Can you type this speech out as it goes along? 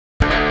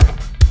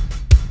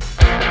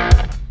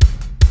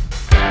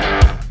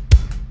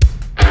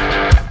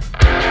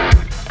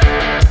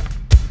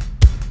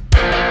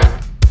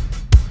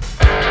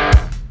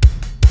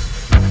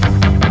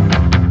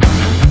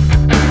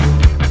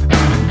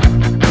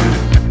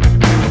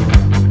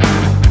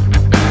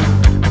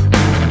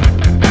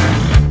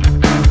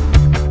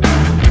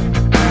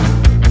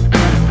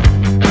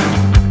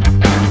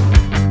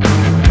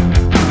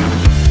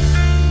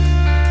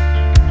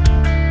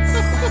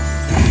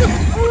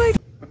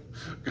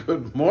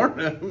Good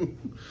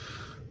morning.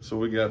 So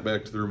we got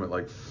back to the room at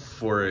like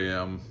 4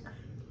 a.m.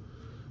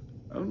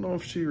 I don't know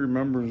if she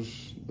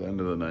remembers the end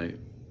of the night.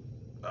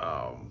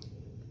 So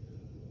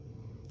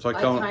I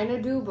kind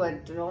of do,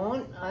 but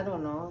I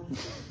don't know.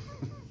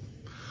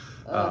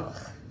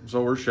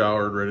 So we're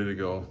showered, ready to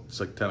go. It's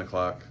like 10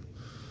 o'clock.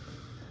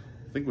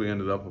 I think we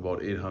ended up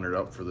about 800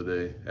 up for the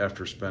day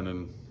after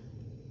spending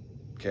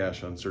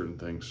cash on certain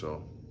things.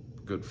 So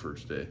good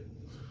first day.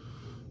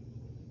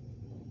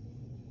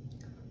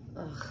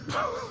 New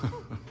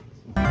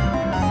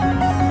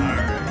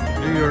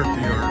York,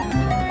 New York.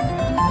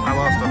 I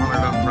lost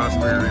 100 on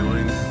Prosperity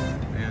Link.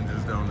 And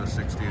just down to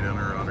 68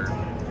 under 100.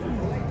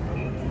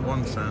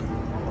 1 cent.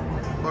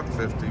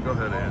 $1.50. Go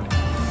ahead, Ann.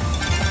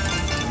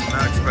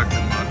 Not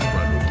expecting much,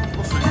 but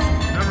we'll see.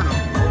 Never know.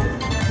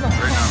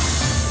 Right now.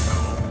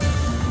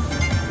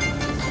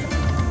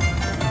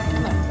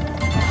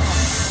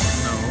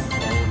 No.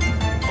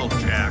 Oh,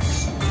 jacks.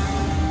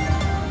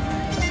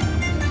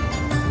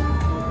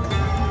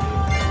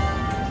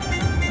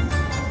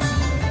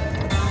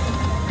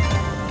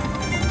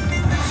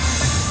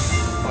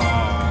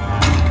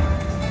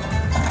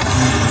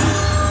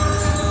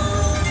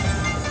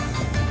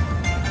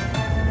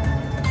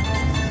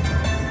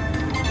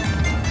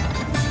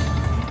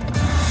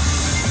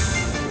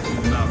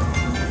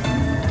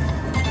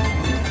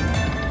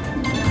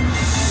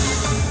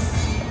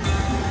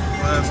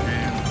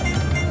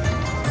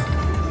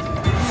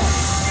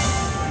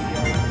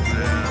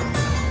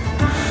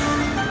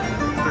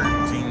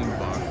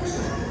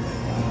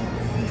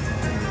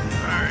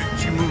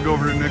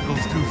 Over to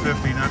Nichols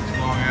 250 not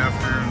too long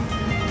after and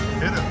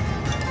hit it.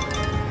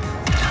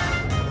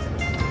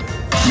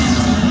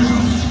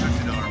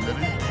 $50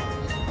 mini.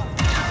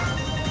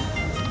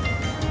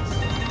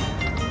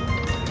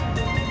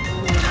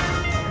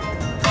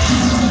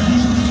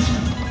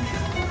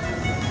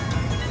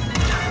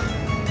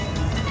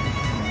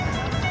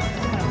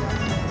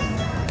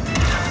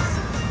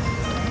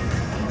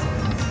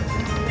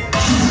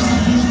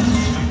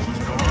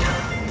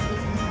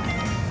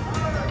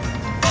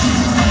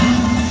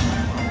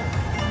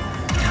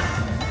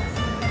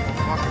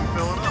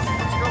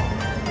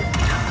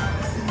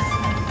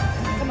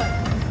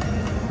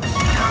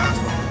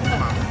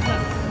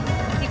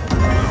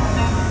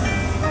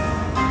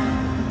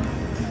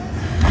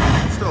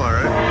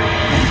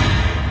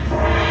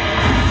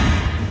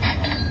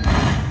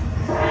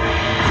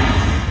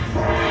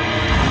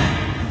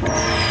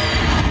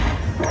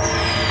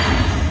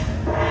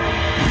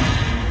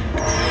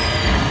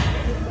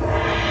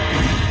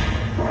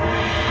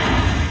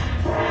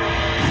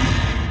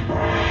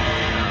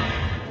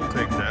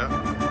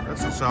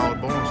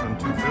 Solid bonus on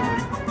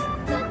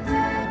 250.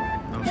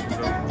 No, she's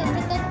up.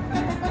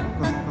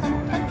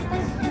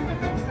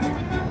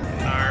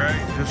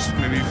 Alright, just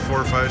maybe 4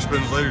 or 5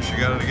 spins later, she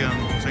got it again.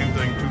 Same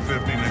thing,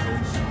 250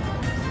 nickels.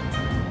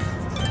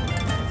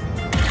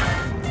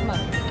 Come on.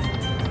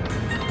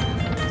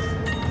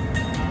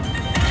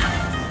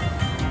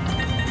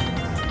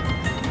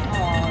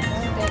 Oh,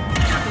 don't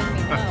give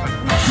me now.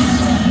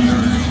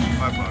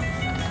 $5.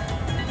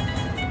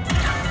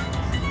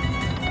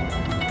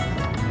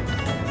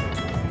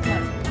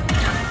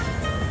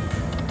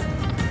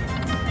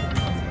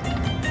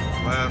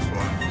 Last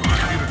one.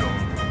 Keep it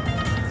going.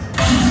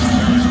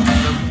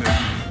 $7.50.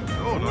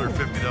 Oh, another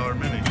 $50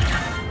 mini.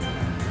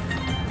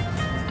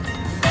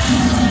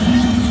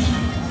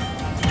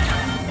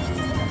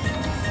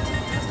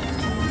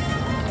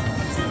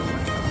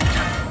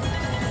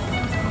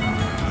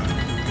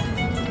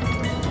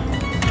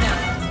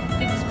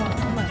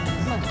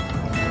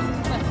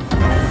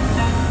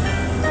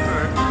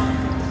 Alright.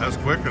 That was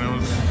quick and it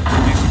was a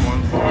decent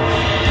one.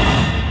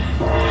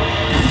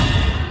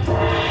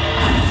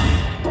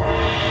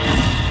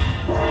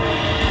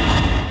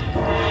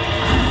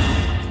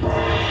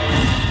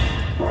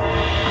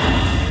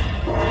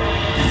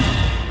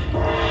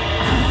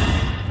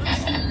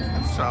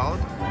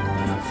 Solid.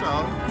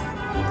 Solid.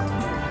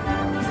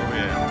 Oh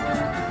yeah.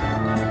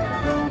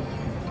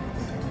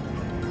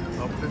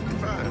 Up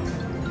 55.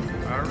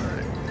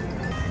 Alright.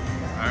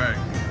 Alright.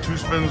 2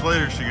 spins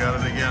later, she got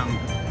it again.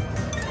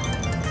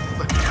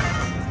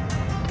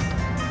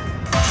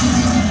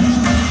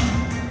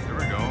 There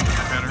we go.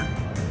 Tenner.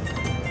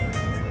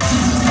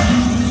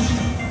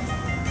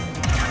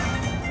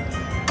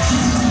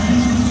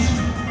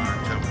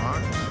 Alright, $10.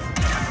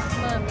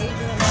 Come on,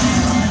 major.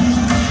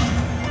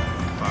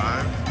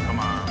 5. Come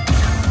on.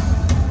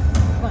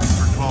 Come on.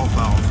 For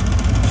 12,000.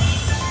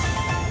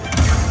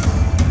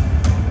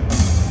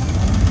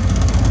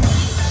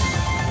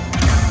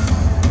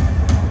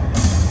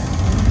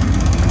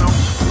 Nope.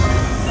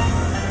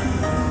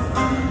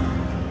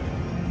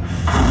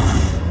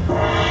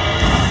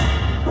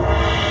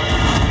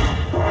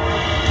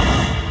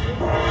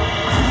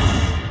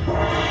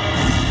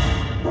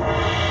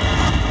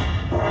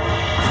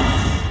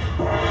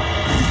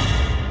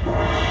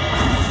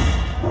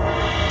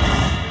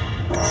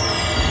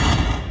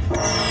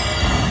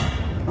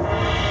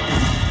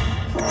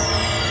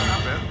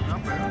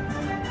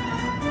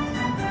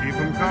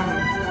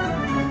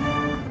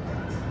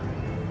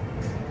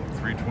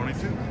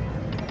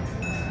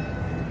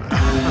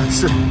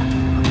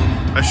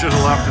 I should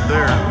have left it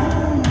there.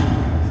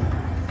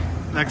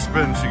 Next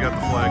spin, she got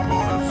the flag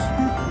bonus.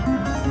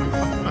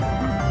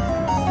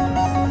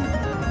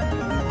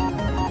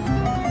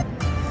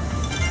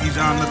 He's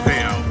on the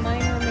payout.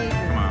 Minor, major.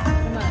 Come on.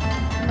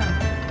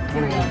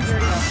 Here we go. Here we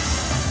go.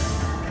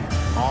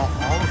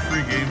 All the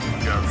free games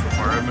we've got so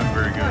far have been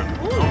very good.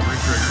 Ooh. Oh,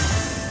 re-trigger.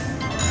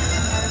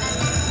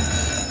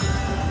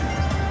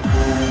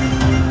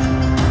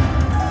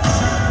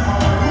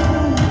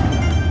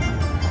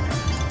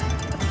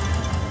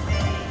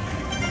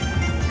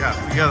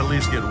 We got to at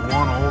least get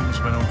one hold and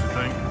spin, don't you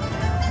think?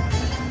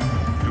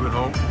 You would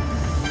hope. A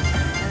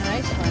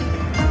nice one.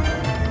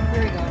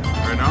 Here we go.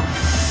 Right now?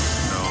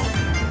 No.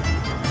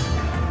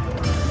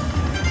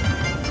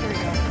 Here we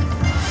go.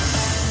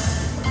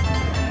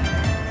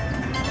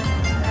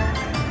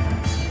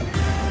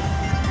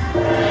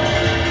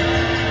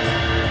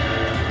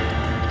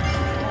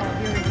 Oh,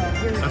 here we go.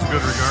 Here we That's go.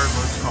 good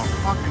regardless. Oh,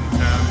 fucking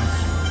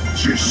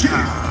 10s.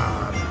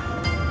 God.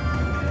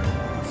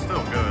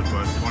 Still good,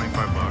 but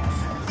 25 bucks.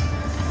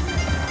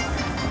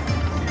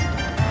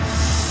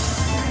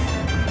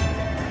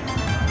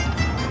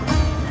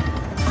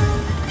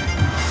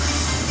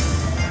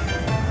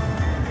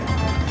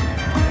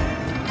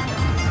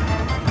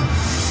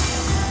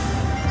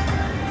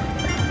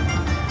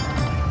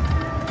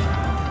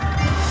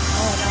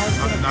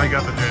 Now you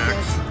got the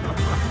jacks.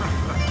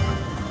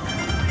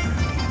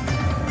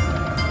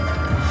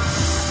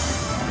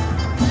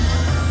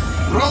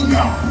 Roll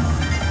now.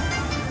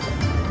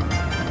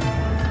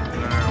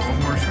 There, one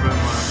more spin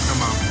left.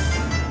 Come on.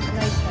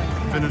 Nice one.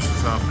 Come on. Finish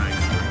this off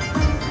nicely.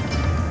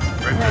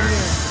 Right Right there.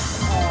 here.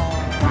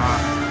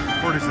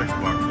 Oh. 46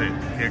 bucks. Hey,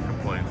 can't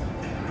complain.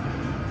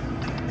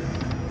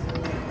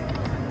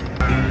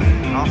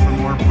 Nothing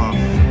more puff.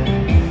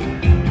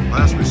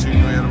 Last we seen we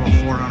had about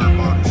 400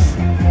 bucks.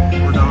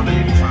 We're down to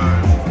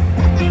 85.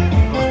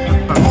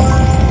 Oh,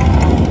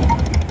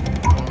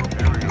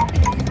 here we go.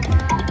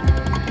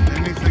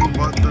 Anything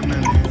but the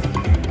mini.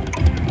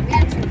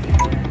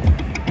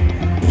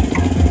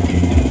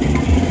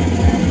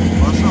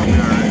 Well, that's not be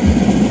alright.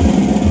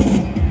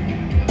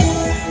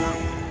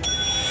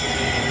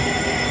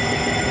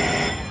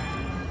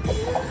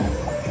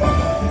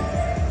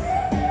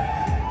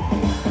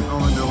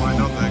 Only do I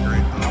not that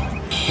great though.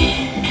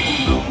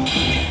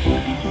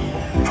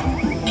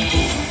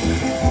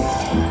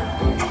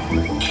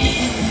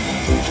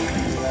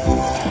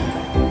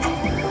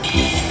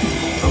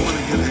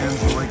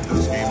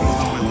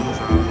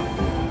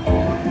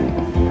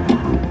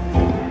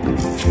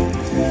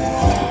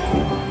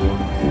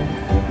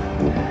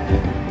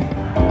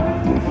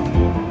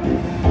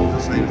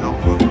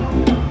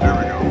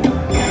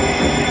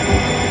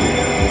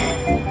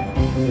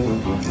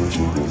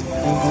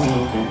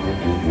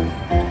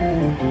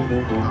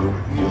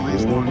 At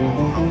least one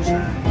more house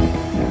here.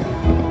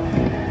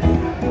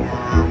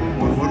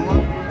 One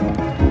woodland?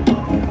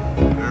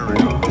 There we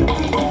go.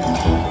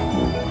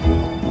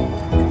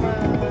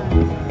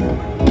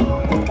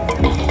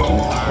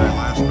 Alright,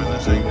 last spin,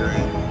 this ain't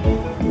great.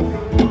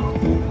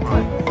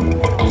 Right.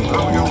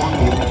 Now we got one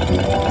more.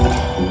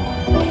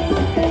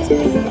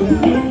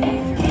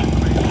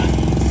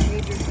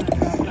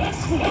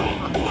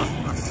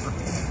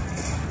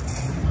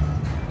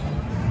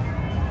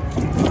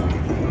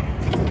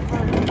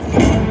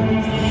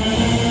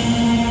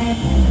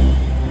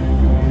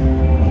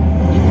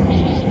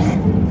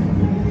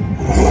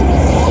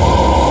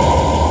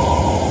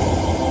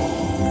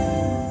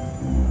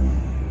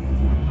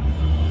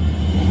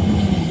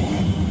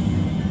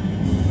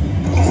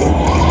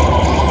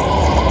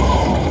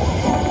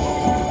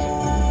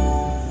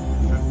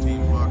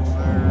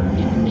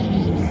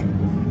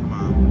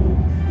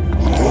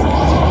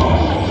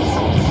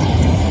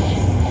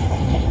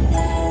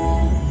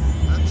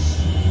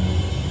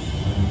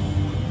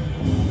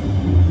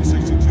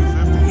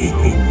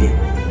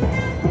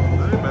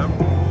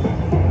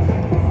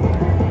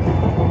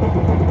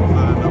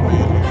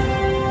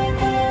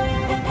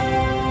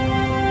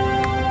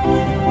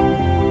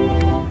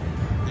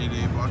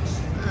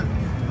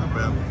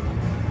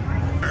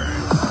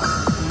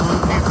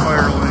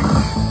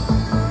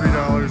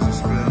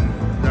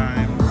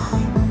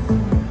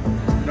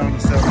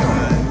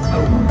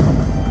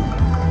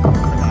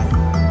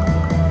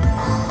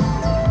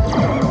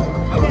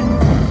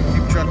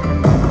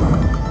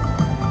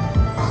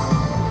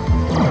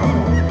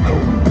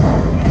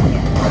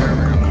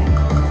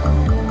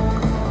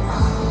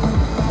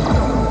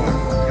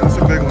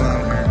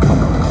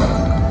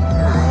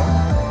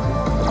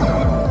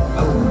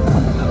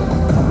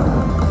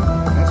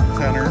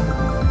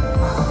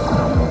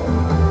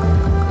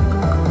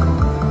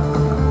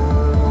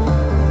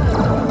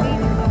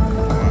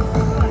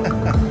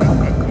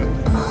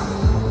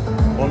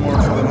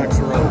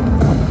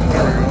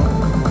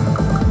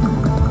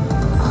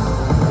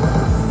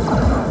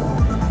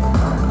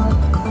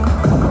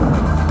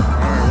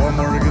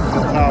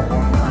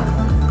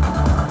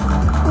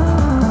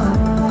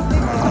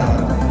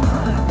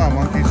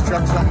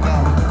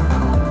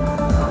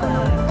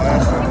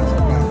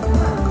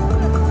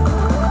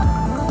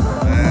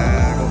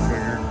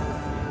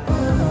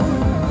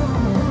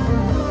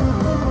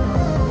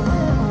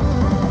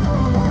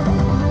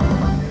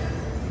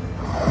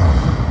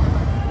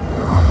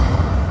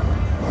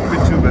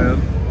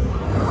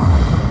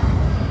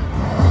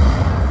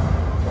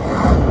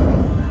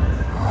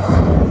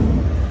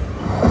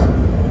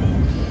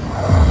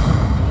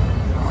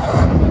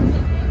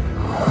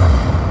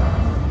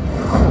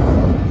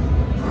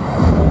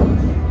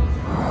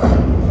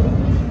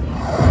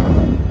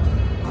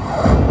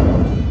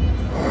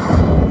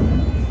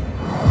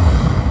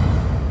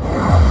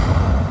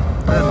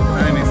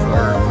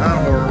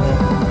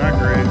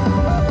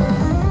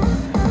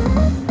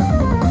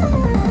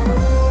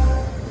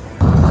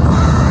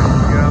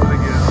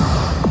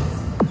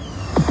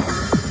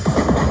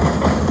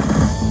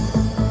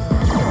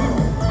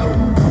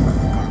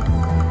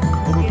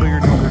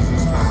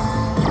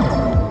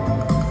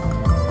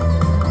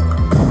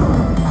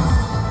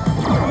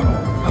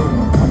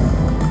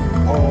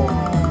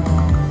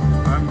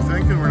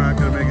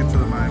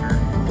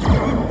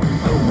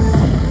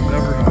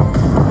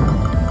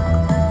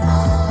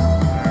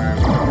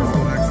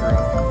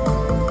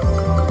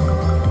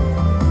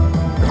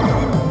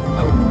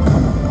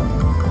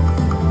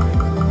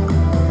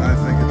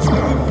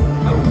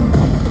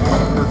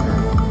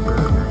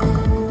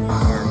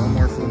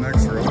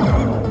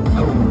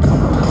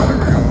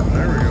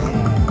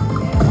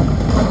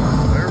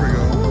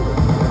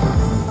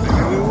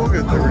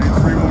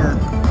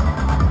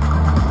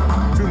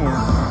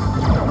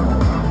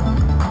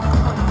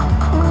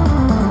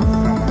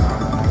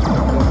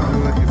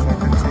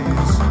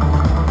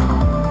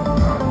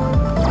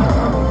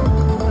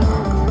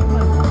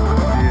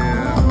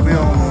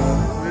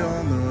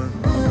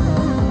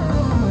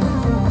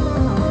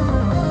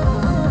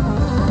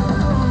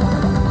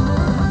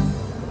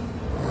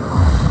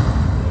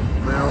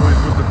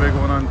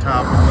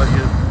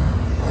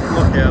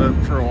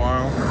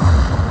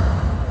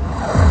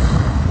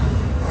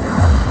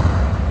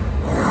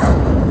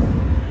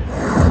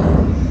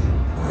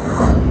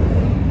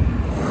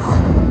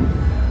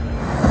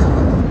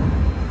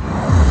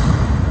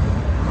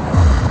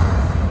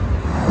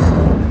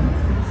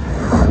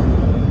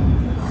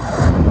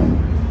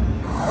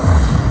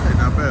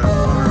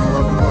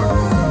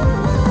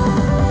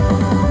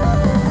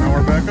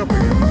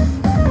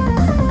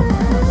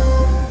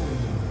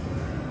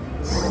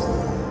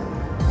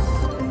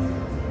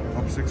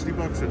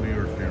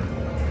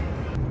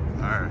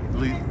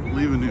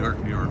 York,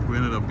 New York. We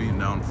ended up being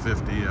down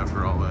 50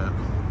 after all that.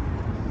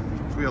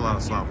 So we had a lot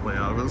of slot play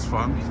out of it. It was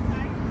fun.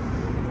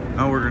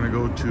 Now we're gonna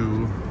go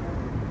to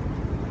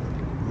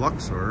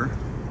Luxor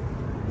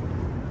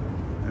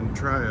and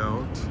try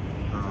out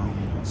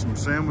some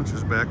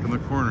sandwiches back in the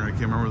corner. I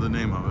can't remember the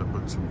name of it,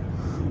 but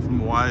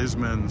some wise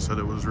men said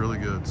it was really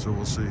good, so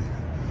we'll see.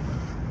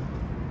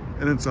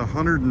 And it's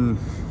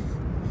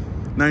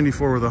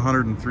 194 with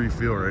 103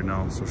 feel right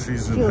now, so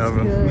she's in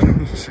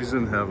heaven. She's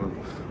in heaven.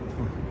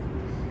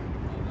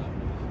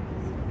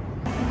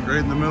 Right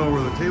in the middle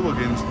where the table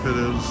games pit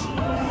is, we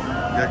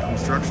got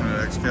construction at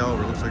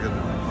Excalibur. Looks like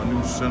a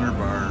new center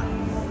bar.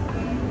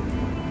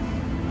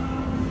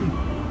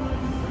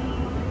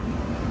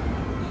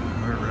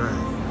 All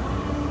right.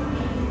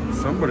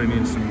 Somebody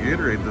needs some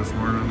Gatorade this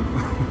morning.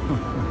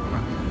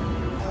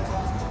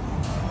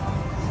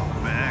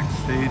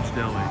 Backstage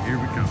Deli. Here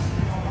we come.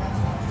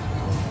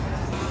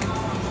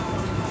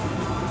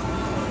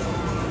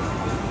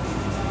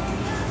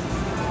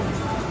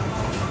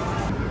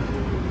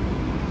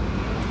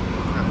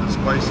 Got the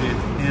spicy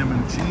ham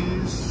and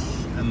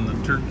cheese and the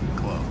turkey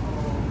club.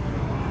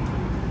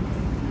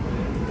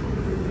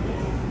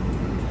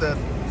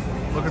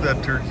 Look at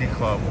that turkey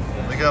club.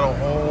 They got a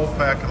whole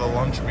pack of the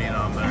lunch meat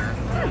on there.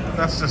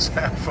 That's just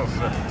half of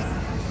it.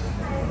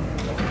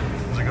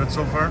 Is it good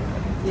so far?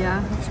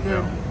 Yeah, it's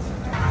good.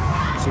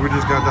 Yeah. So we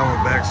just got done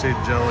with Backstage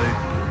Jelly.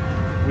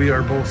 We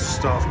are both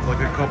stuffed like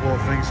a couple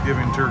of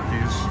Thanksgiving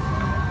turkeys.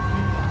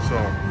 So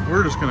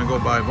we're just gonna go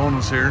buy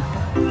bonus here.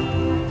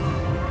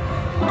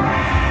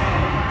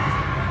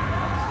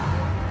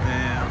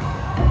 And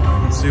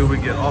let's see what we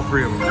get. All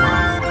three of them.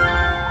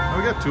 Oh,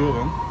 we got two of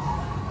them.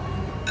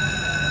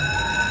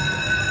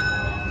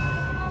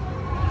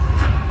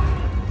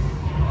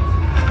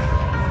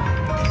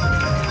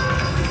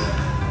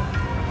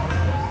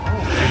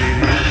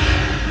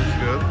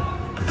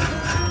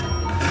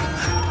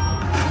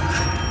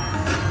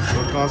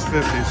 Cost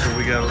 50, so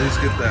we gotta at least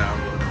get that.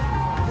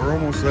 We're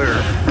almost there.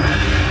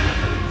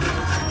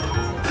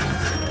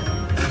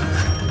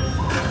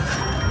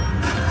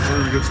 We're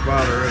in a good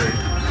spot already.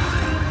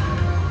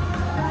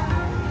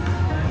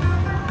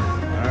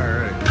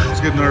 Alright,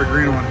 let's get another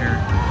green one here.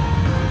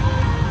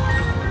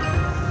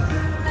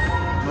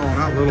 No,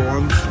 not little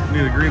ones. We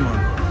need a green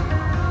one.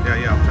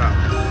 Yeah, up top.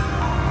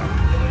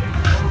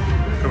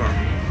 Come on.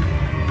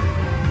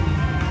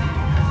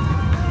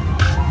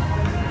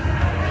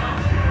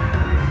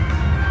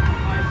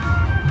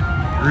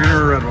 Green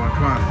or a red one,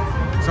 come on.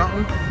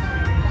 Something?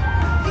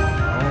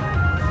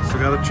 Oh,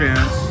 still got a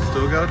chance.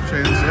 Still got a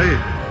chance. Hey.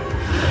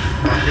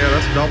 Fuck yeah,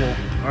 that's double.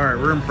 Alright,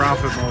 we're in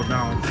profit mode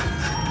now.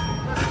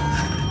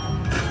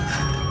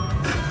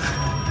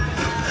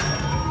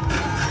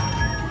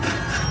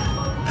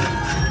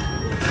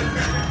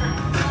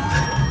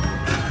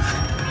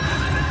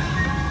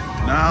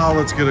 Now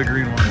let's get a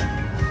green one.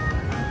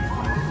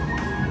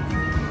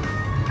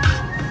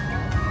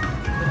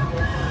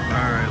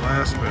 Alright,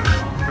 last bit.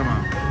 Come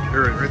on.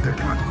 Right there,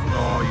 come on.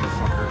 Oh, you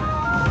fucker.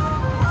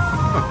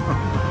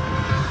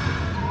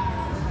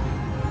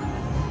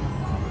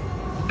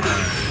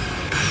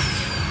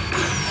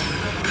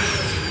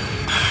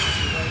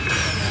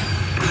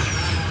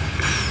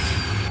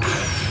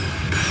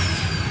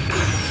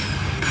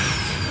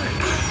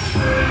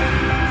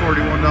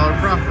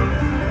 $41 profit.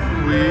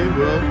 We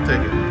will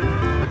take it.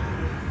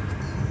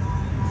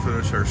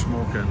 Finish our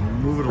smoke and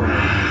move it along.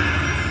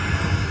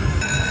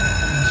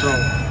 So,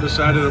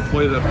 decided to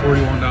play that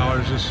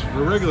 $41, just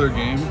the regular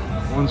game,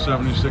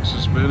 176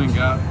 to spin, and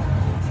got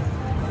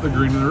the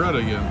green and the red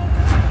again.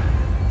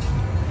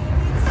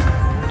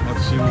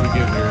 Let's see what we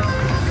get here.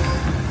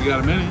 We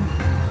got a mini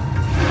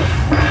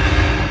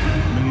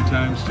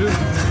times 2.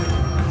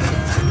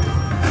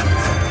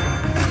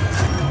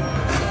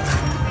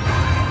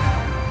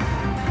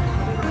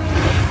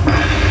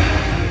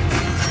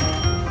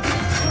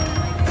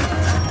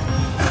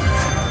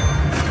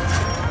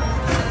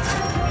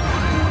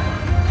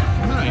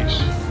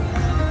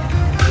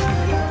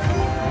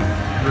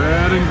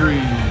 Red and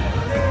green.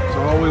 That's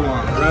all we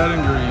want. Red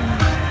and green.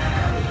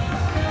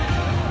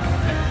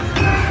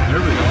 There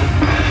we go.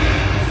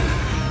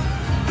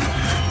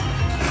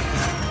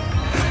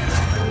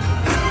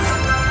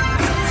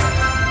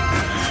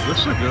 This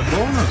is a good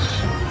bonus.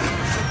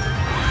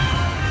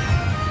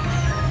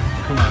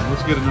 Come on,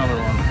 let's get another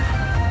one.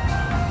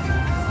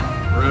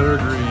 Red or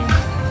green.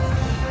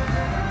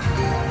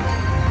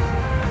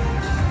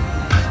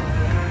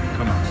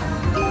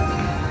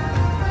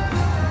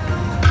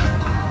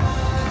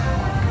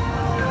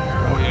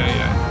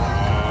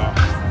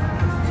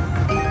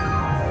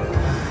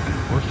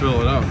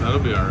 Fill it up, that'll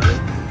be all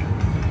right.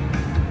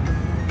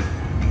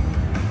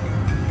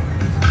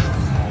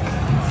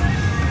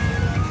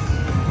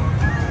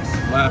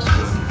 Last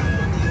bit.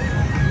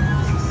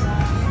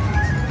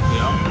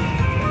 Yeah.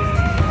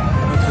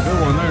 That's a good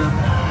one there.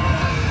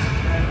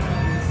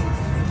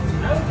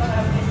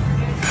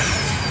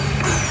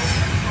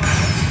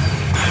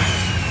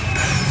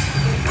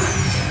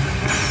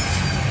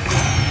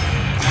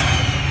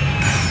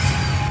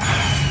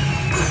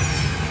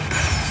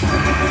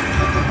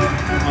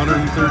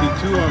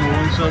 232 on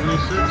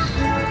 176.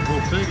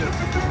 We'll take it.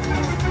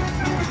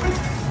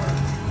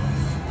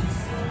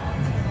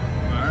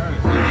 Alright,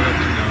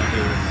 that's down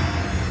here.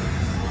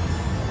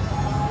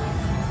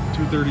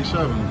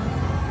 237.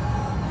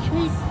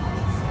 Sweet.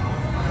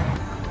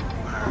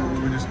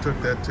 Alright, we just took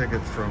that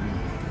ticket from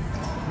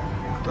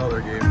the other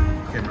game.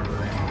 Can't remember the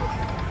name of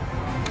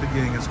it. The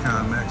Genghis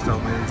Khan maxed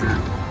out major.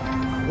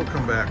 We'll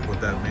come back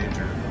with that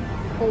major.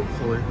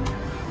 Hopefully.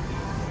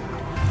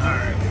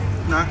 Alright.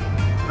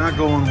 Not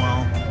going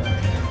well.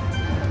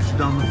 She's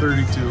down to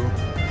 32.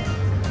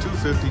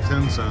 250,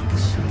 10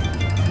 cents.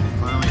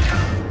 Finally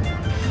got it.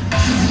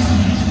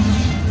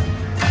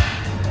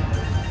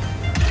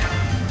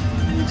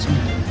 Need some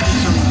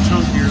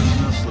chunkier than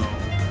this though.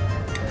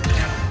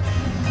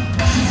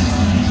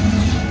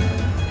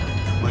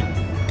 Like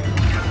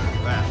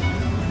that.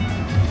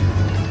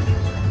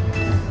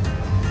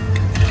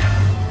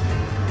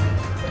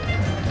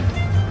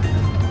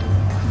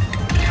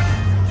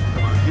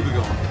 Come on, keep it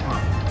going. Come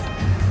on.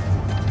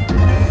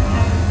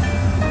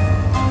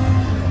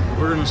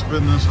 We're gonna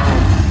spin this out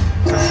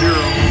to 0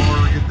 before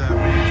we get that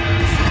major.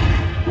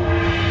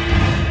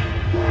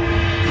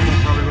 We'll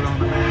probably go down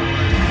to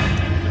Mandalay.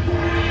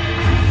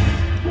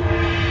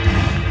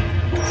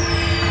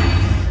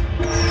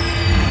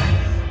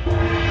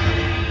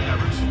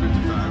 Average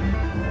 55.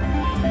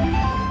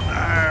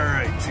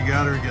 Alright, she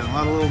got her again. A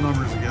lot of little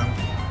numbers again.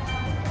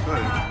 Go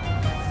ahead.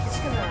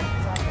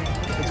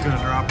 It's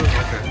gonna drop it?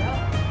 Okay.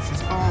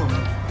 She's calling it.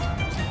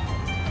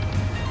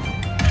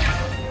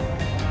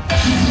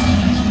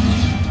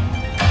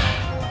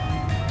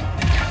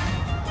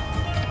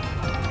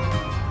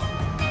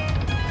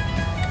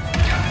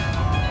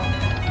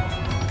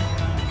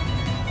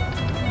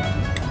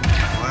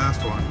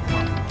 Last one.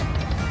 Come on.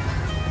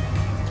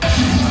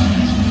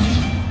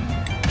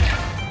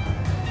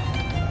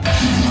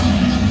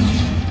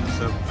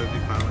 $7.50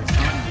 finally.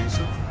 Something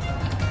decent.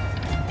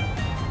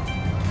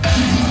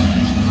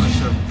 Another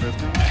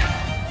 $7.50.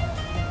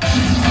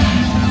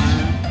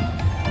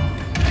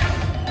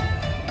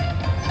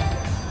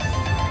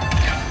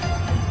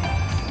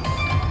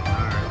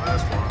 Alright,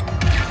 last one.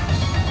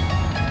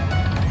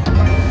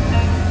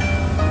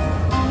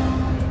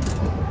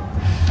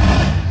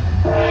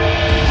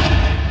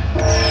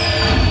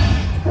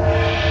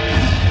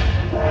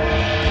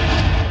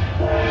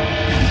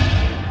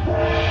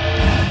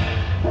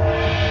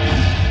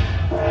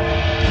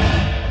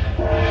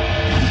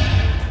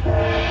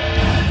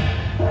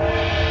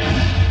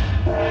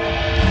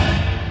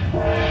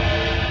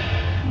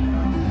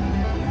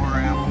 More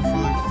ammo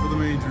for the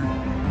major.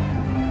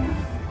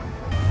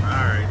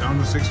 Alright, down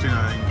to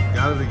 69.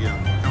 Got it again.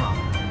 Come on.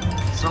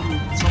 Something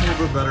a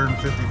little bit better than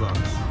 50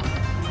 bucks.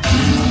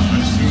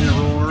 I've seen it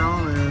roll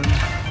around and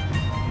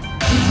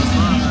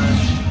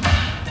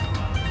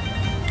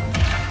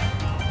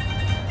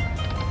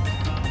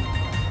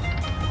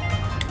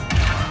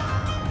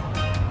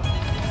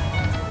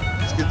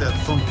let's get that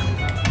thunk.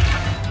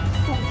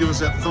 Give us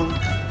that thunk.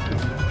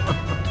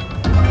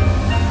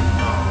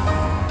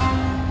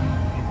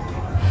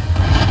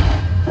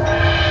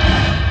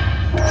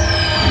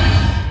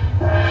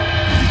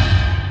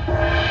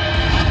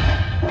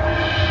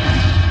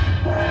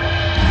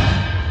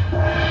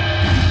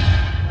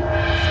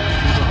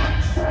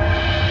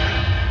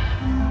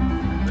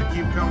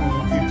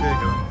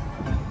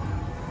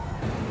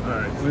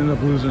 Alright, we ended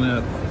up losing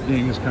that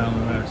Genghis Khan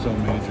maxed out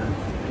major.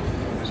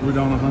 So we're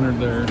down 100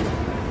 there.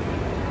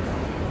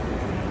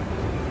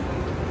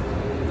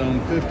 Down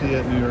 50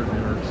 at New York,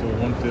 so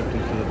 150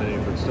 for the day,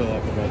 but still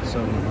up about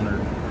 700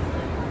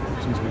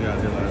 since we got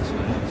here last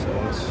night. So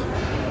let's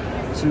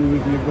see what we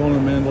can get going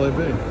in Mandalay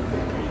Bay.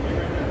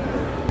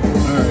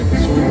 Alright,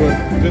 so we put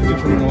 50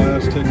 from the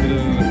last ticket in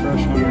and a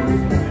fresh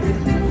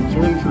 100. So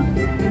we're in for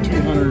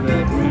 200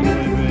 at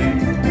Mandalay Bay.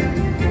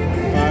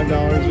 $5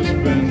 to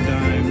spend,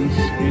 dimes,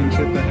 and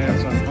chip the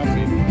hats on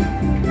Huffy.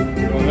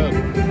 Go ahead.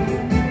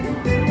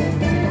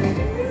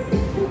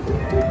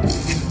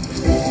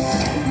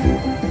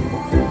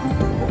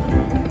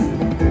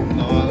 A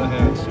lot of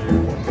hats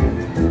here.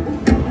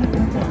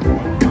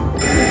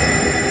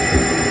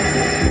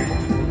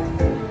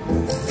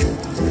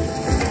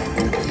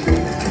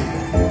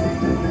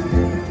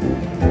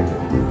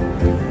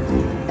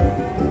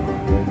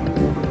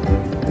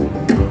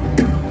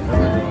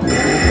 There we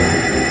go.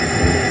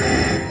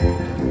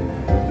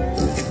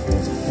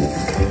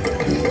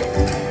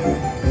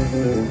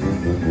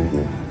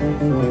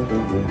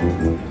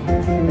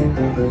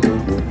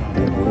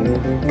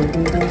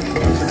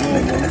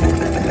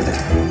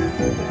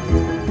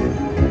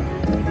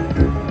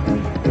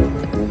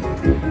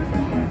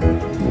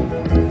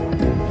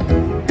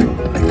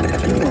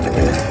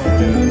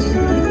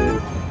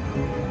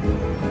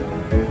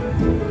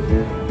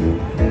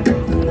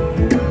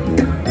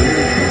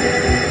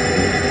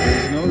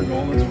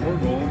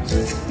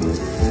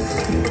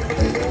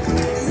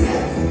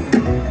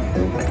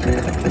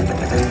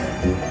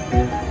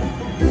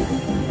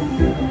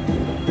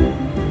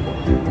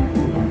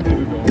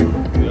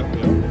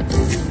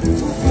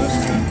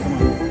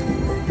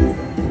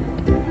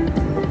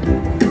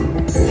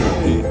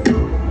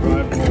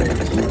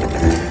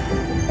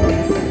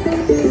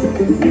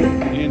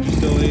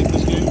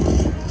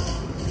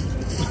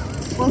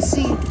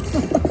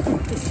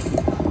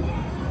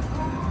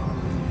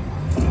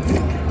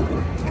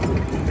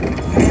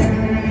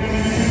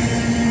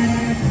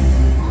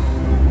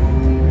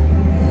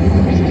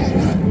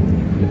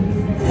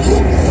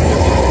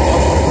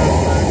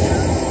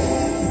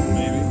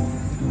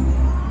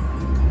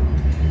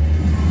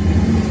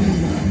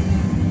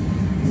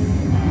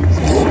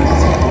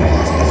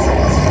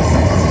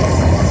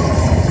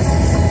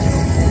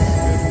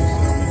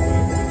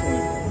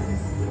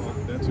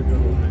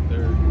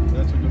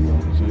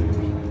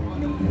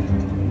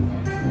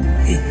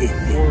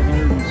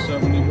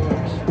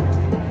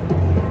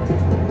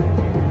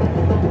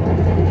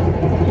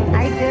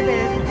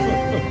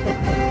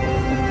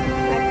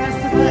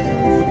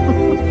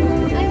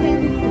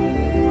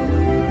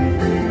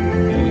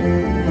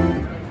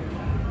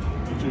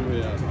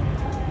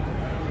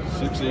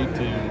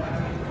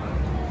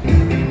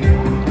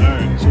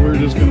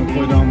 just gonna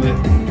play down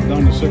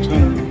to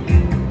 600.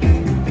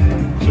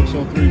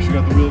 603. She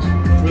got the wheel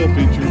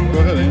feature. Go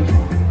ahead, Ange.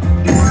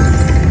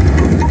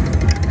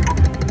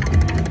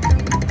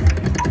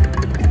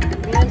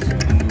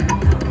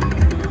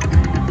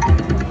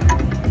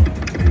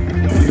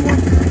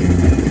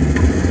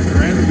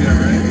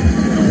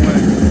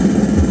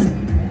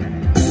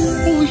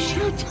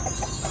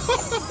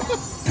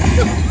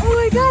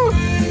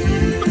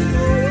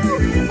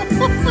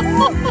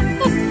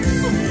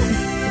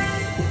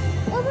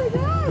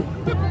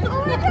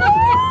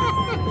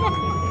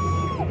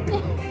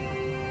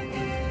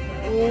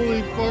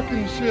 Holy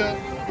fucking shit.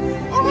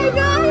 Oh my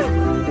god!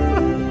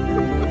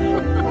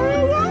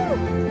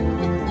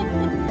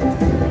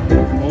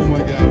 Oh my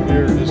god, we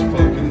are just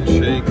fucking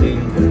shaking.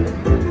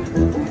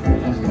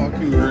 A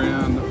fucking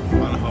grand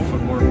on a Huff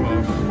and More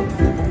Puff.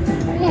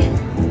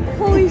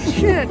 Holy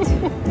shit!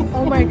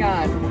 Oh my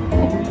god.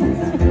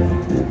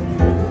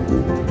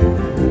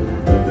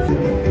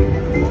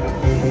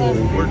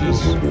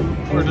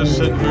 We're just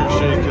sitting here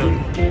shaking.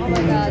 Oh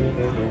my god.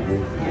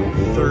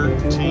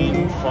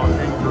 13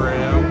 fucking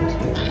grand.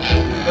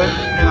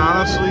 And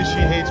honestly, she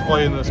hates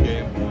playing this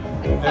game.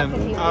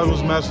 And I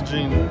was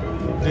messaging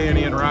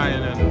Danny and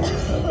Ryan and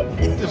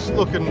just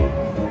looking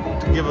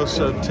to give us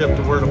a tip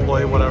to where to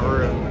play,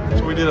 whatever. And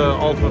so we did an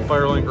Ultimate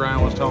Firelink.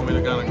 Ryan was telling me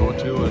to kind of go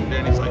to, and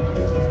Danny's like,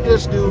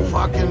 just do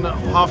fucking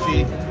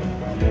Huffy.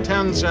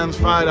 10 cents,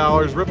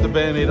 $5, rip the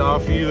band-aid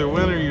off, you either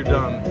win or you're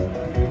done.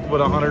 Put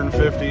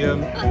 150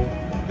 in,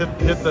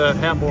 hit the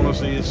hat bonus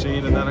that you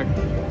seen, and then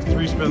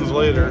 3 spins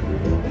later,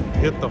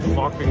 hit the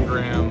fucking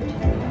grand.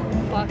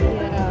 Fuck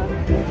yeah.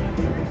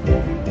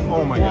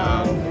 Oh my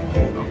god.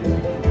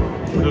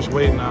 We're just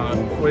waiting on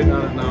it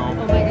now. Oh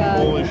my god.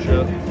 Holy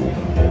shit.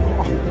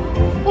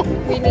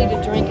 We need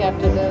a drink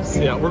after this.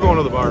 Yeah, we're going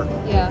to the bar.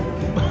 Yeah.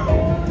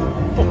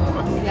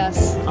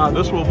 Yes.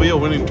 This will be a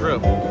winning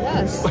trip.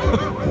 Yes.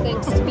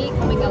 Thanks to me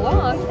coming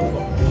along.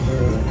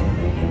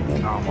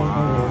 Come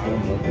on.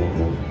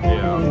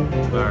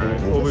 Yeah.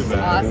 Alright, we'll be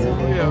back. Awesome.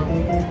 Yeah.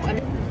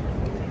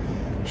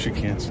 She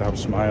can't stop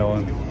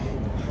smiling.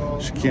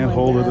 She can't Oh my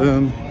hold God. it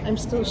in. I'm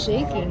still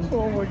shaking.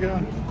 Oh my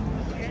god.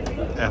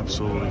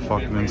 Absolutely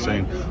fucking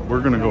insane.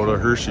 We're gonna go to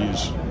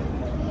Hershey's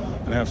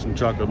and have some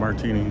chocolate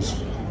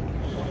martinis.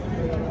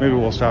 Maybe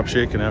we'll stop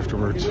shaking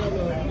afterwards. Here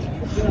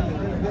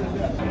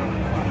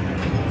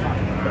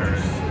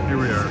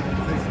we are.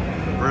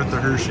 We're at the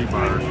Hershey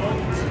bar.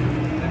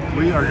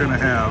 We are gonna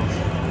have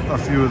a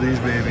few of these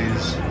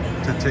babies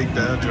to take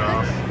the edge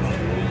off.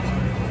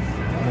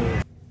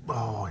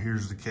 Oh,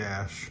 here's the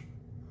cash.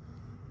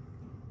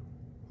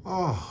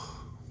 Oh,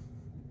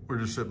 we're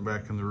just sitting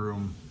back in the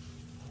room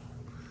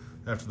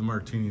after the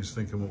martinis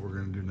thinking what we're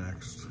gonna do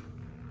next.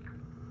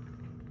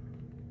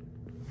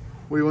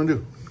 What do you wanna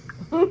do?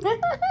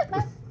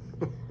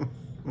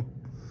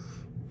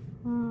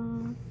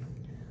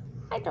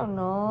 I don't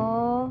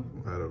know.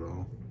 I don't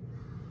know.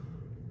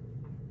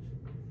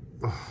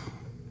 Oh.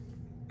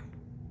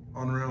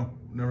 Unreal.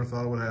 Never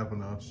thought it would happen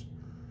to us.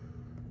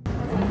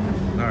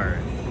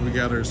 Alright, we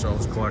got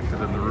ourselves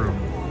collected in the room.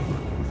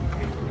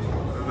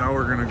 Now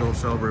we're gonna go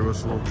celebrate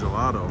with a little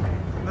gelato.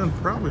 And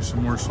probably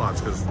some more slots,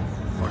 because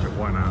fuck it,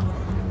 why not?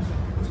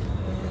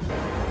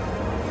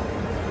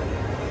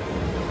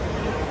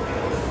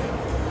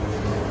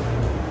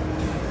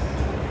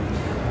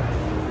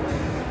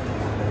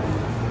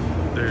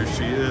 There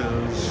she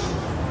is.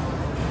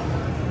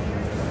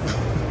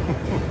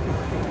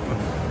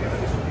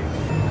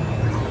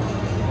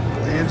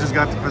 Angie's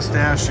got the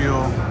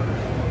pistachio.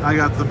 I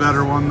got the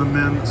better one, the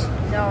mint.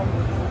 No.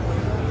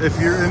 If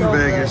you're in So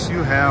Vegas, good.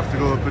 you have to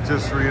go to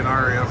Patisserie and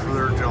Aria for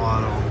their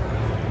gelato.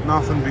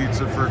 Nothing beats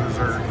it for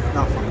dessert.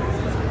 Nothing.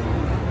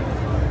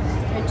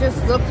 It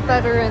just looks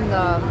better in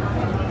the,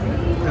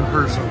 In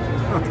person.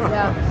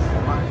 yeah.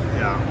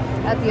 Yeah.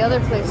 At the other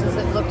places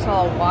it looks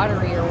all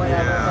watery or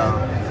whatever.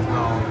 Yeah.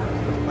 No.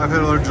 I've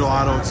had other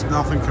gelato. It's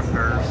nothing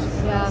compares.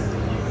 But yeah.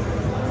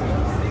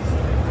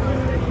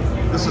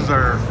 This is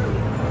our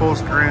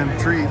post-grand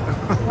treat.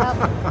 Yep.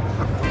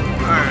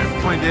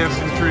 Alright, playing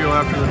dancing trio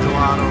after the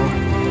gelato.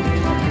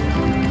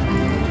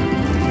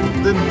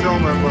 Didn't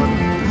film her, but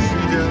she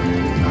hit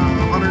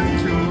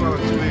 102 out of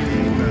 288.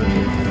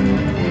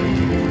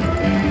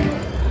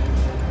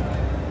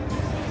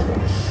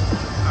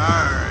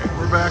 Alright,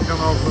 we're back on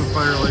Ultimate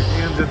Firelink.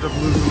 Ange ended up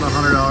losing the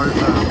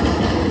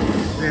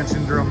 $100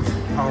 Dancing Drums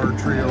Power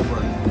Trio,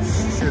 but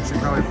shit, she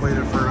probably played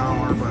it for an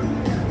hour, but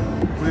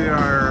we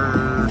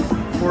are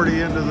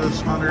 40 into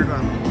this 100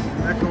 on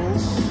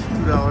nickels,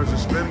 $2 a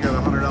spin, got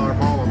a $100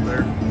 ball up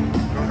there.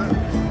 Go ahead.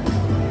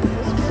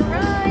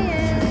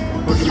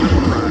 Ryan. Push it for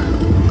Ryan.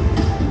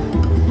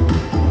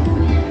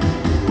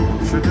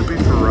 Shouldn't it be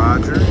for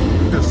Roger?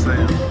 Just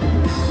saying.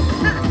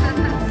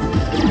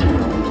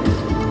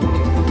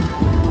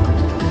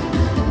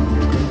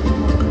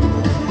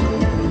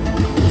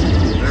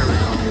 There we go.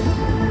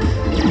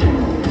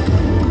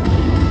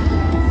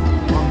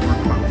 One more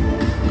pop.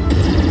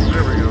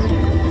 There we go.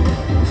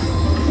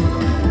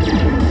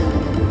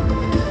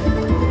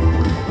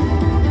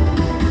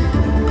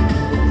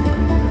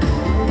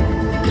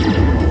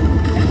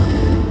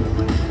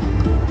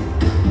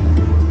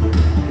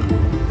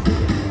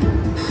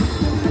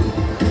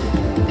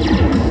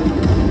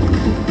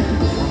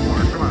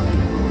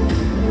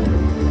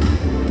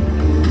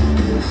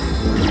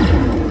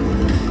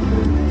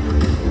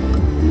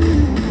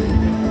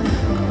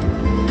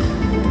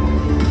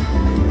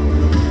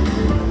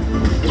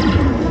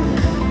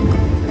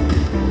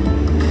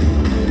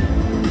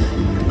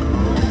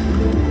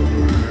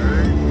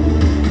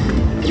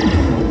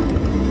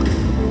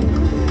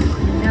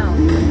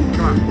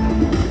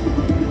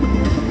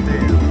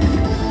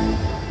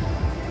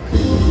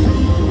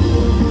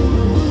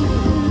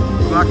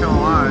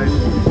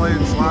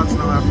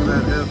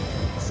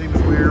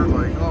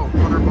 like, oh,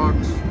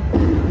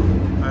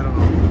 $100. I don't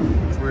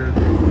know. It's weird.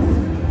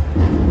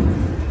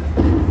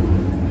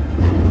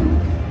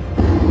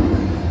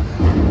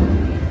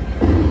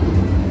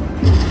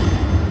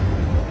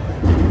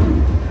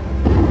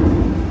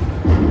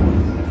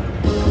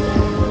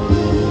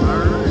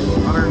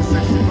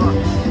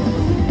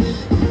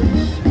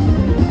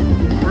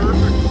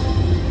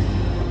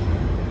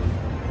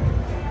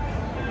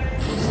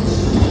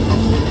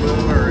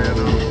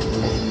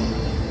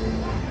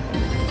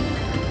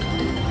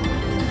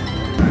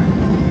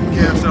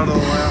 Out of the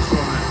last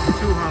one at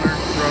 200,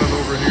 brought it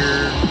over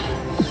here,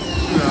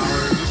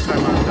 $2. This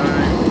time on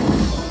dime.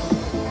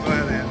 Go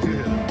ahead, Aunt, you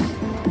hit it.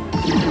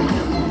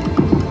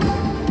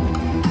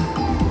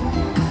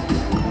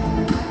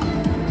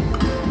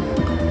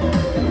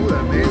 Ooh,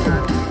 that major.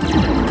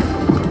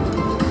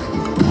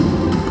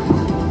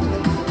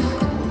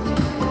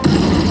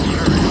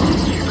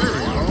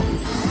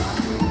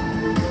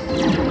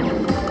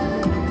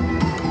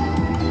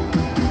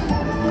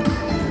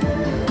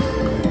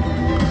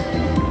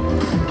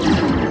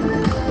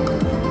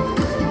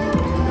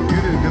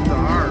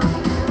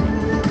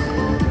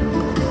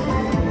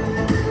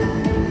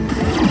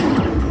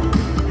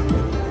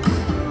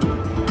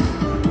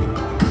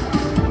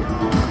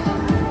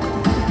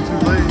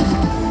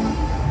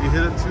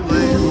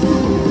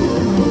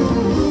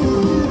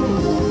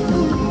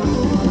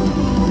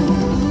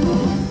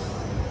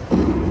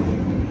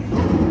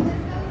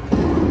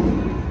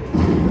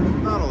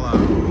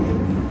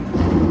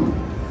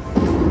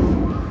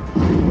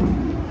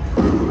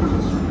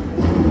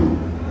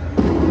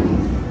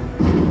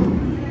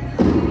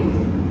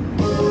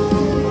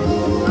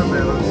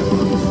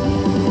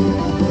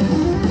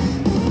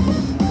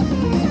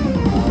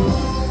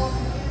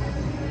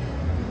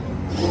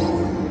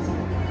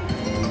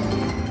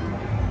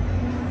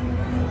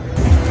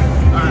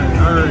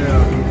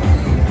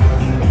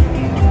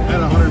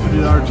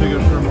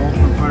 Ticket from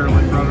Ultimate Fire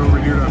Link, brought it over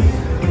here to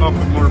up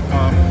more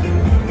pop.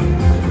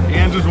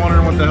 And just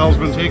wondering what the hell's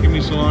been taking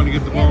me so long to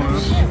get the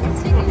bonus.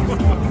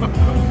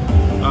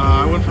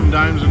 I went from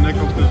dimes and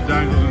nickels because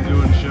dimes wasn't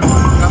doing shit.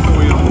 Got the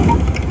wheel.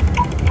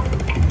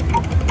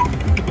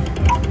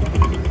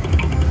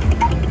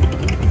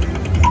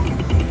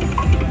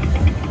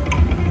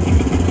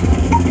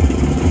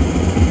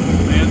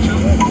 Mansion.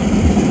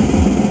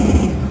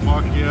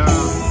 Fuck yeah.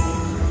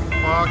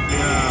 Fuck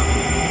yeah.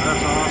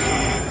 That's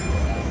awesome.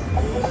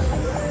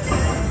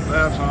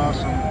 That's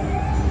awesome.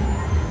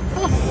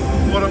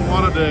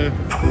 What a day.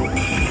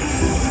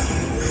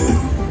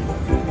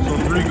 So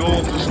 3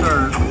 goals to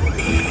start.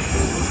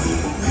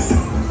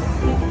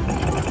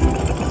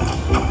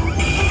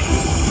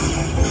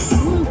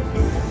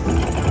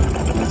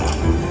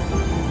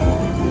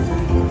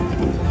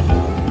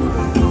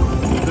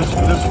 This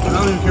I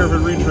don't even care if it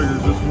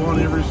re-triggers, just one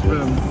every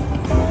spin.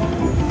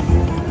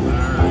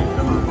 Alright,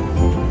 come on.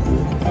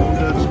 One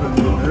dead spin.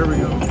 There we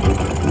go.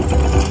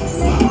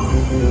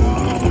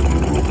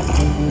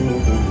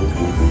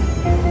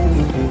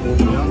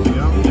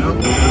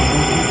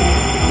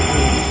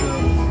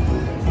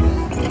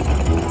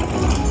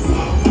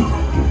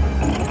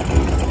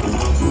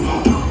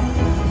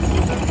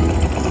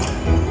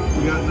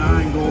 We got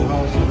 9 gold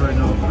houses right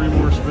now, 3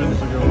 more spins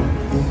to go.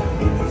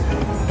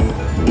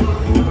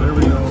 There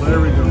we go, there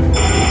we go.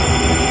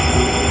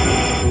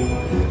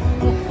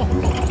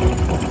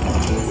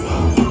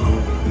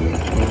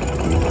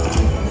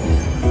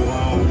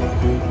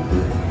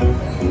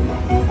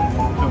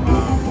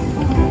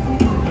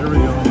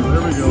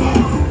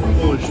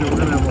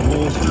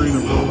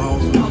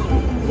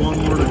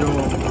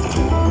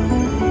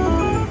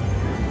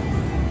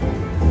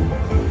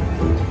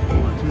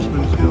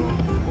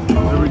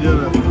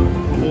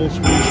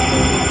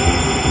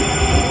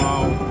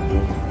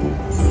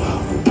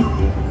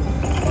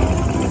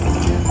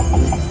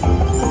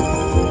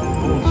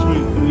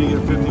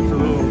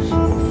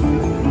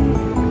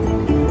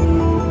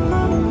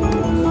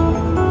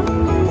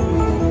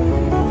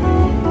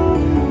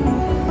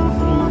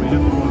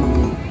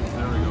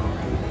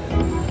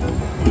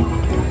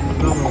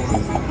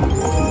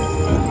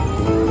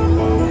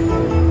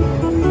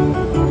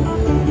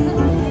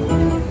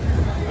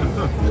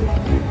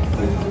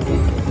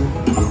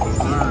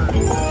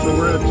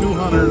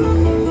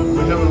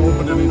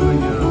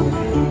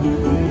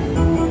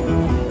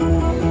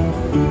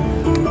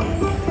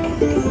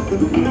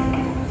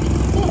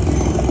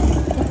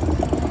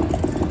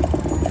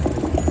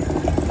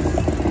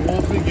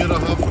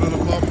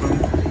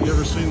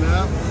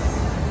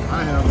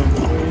 I haven't.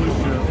 Holy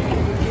shit.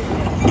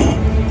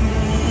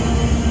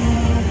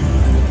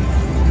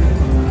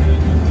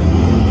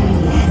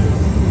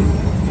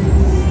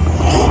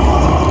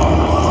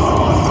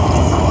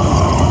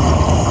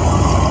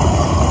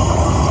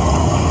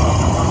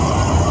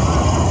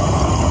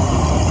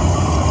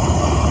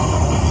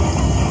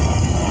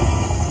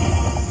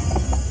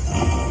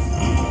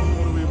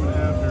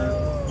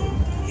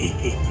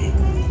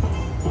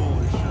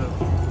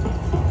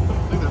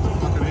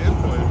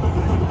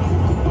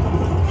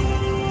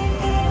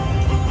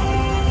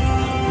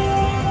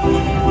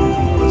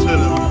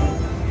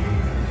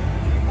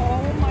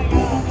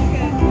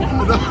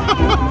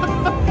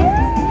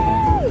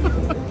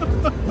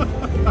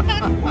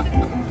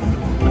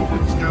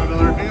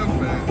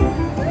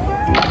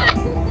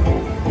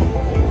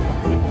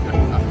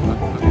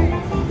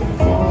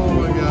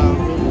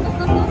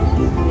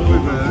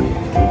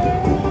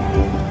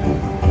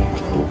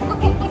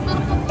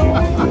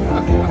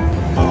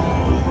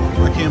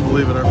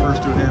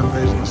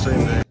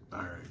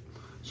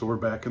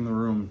 back in the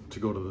room to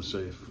go to the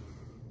safe.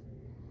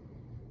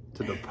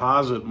 To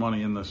deposit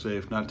money in the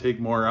safe, not take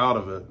more out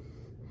of it.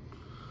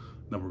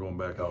 Then we're going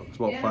back out. It's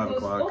about 5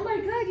 o'clock. Oh my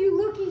God, you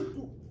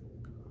looking.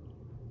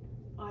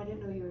 Oh, I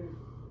didn't know you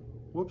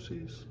were.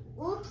 Whoopsies.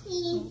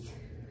 Whoopsies.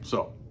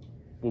 So,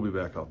 we'll be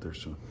back out there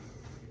soon.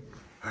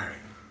 All right.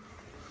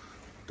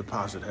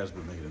 Deposit has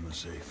been made in the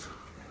safe.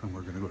 And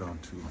we're going to go down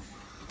to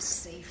It's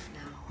safe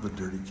now. the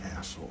Dirty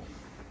Castle.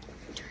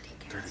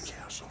 Dirty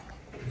Castle.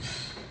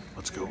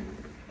 Let's go.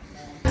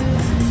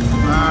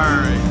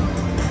 Alright.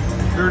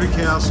 Dirty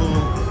Castle,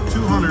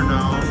 200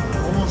 down,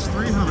 almost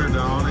 300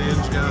 down.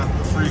 Ange got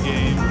the free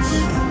games.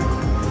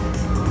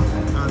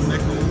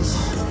 Nickels,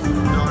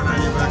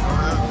 $1.90 back on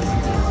that.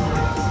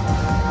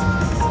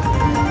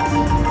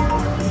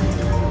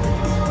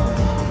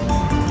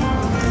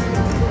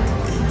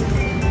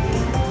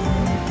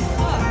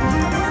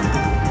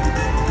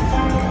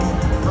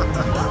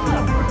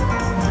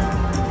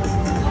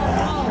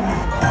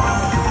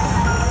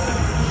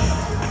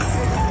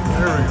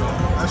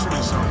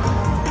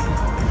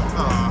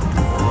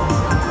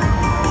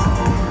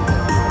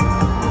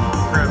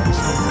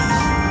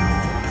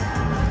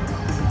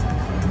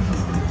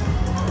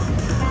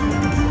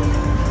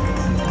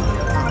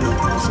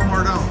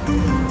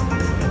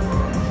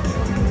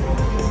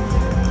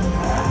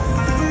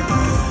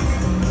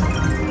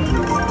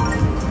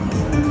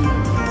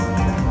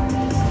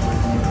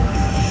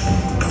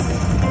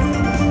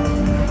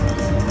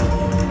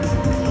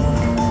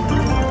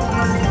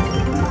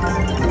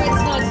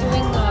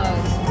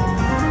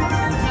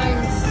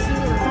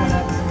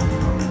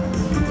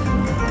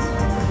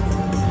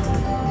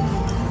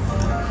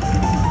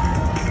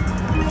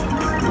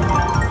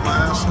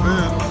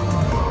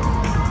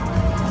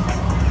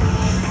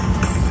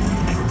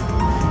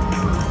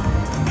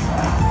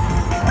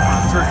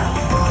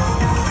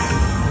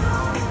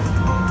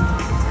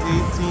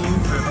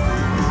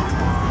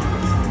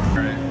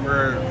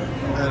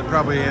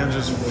 Probably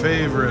Ange's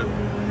favorite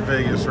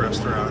Vegas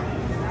restaurant,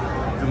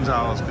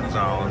 Gonzalez.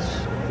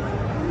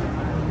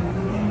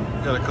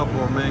 Got a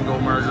couple of mango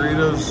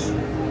margaritas.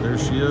 There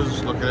she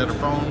is, looking at her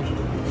phone.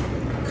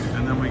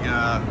 And then we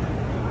got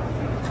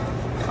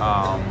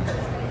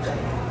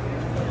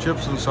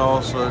chips and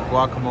salsa,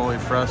 guacamole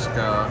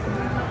fresca,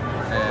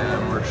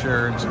 and we're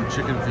sharing some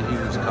chicken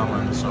fajitas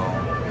coming, so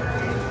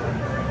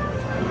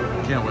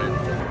can't wait.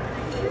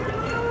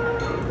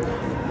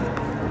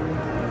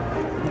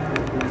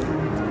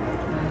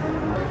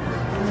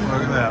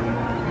 Look at that.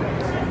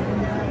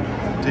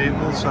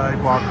 Tableside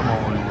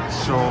guacamole.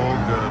 So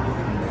good.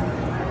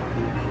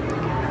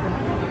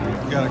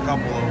 Got a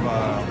couple of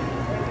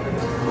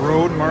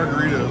road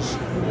margaritas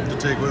to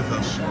take with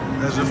us,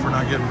 as if we're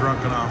not getting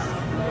drunk enough.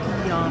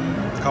 Yum.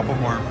 A couple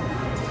more.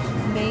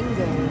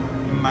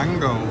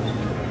 Mango.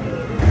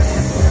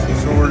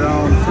 So we're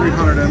down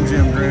 300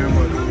 MGM gram,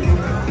 but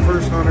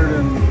first 100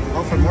 and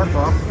Huff and more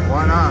puff.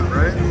 Why not,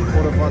 right?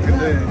 What a fucking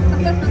day.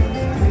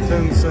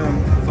 10 cents,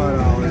 $5.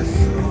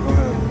 Go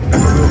ahead.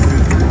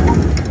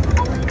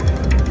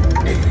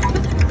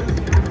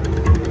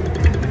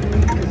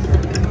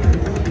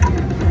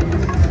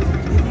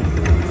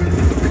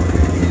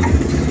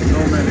 So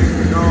many.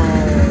 No.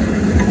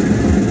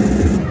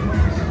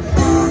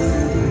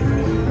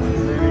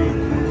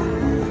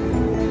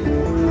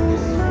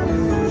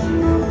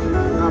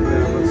 Not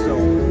bad, but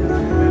still.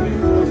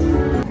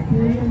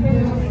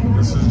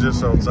 This is just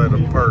outside of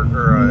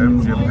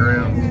MGM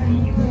Grand.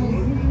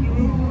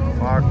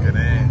 Fucking A.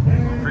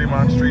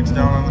 Fremont Street's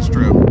down on the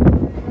strip.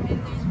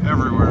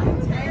 Everywhere.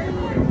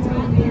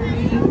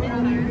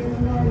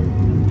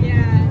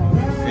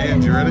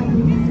 And you ready?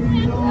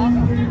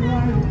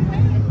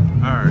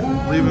 Alright,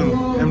 leaving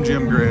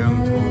MGM Grand.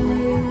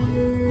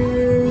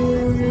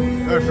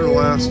 After the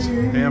last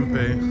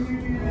AMPay,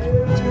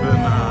 it's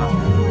been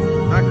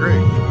not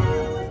great.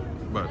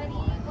 But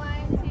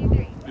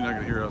you're not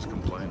gonna hear us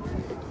complain.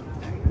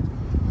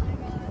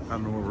 I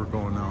don't know where we're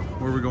going now.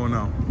 Where are we going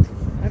now?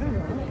 I don't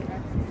know.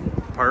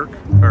 Park?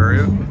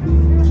 Aria?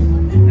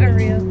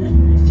 Aria.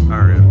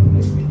 Aria.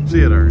 See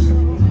you at Aria.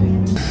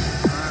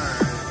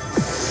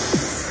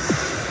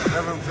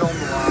 Haven't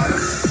filmed a lot.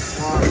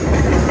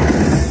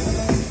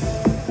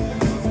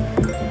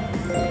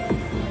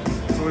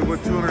 So we put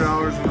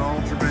 $200 in the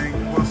Ultra Bank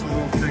plus a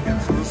little ticket.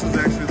 So this is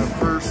actually the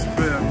first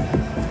spin.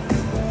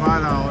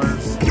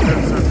 $5,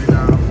 10.70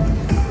 down.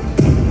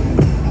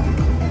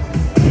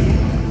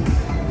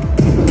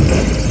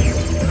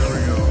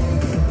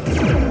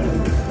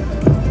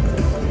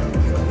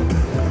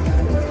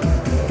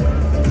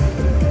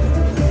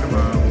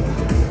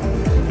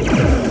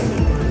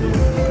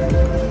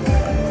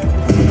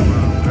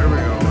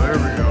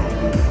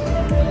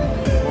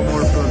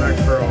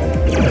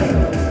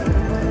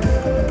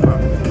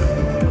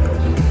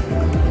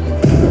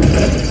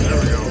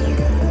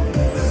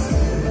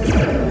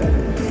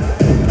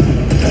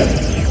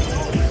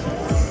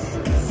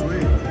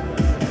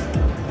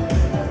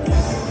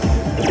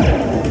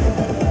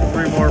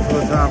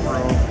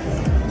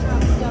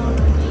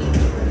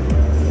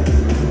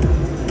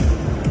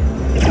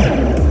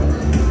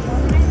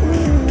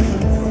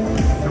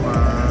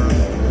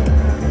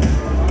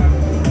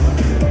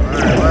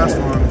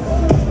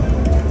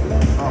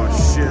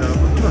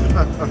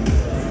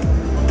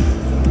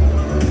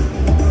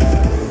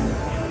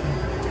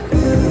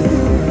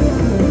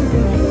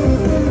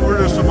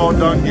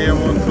 done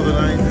gambling for the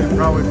night and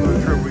probably for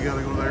the trip. We got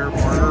to go to the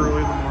airport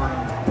early in the morning.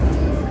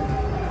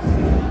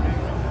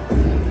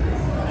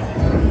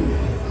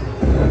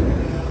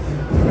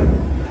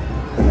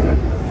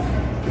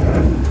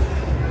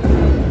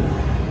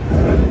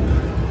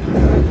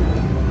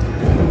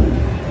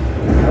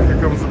 Here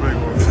comes the big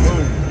one.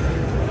 Boom.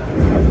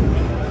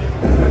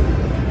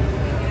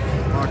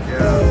 Fuck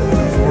yeah.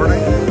 240?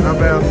 Not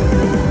bad.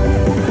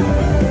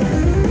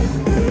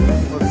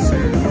 Let's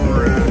see where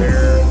we're at here.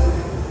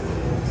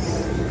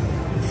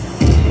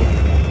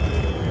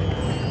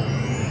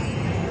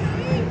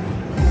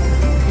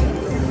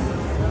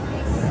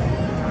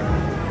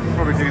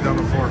 Probably take it down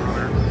to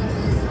 400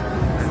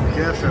 and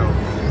cash out.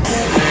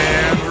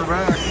 And we're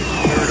back.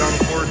 We were down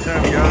to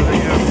 410. Got it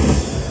again.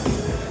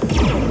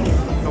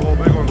 Couple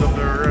big ones up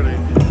there already.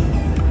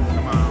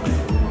 Come on.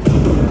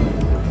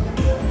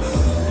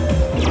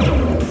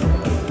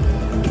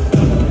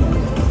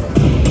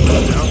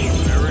 Yep,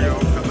 there we go.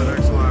 Cut the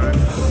next line.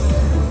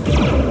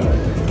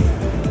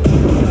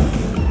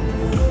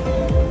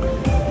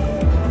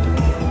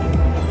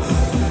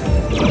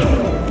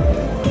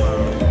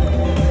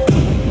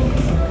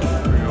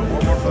 There we go.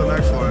 One more for the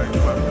next line.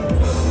 Come on.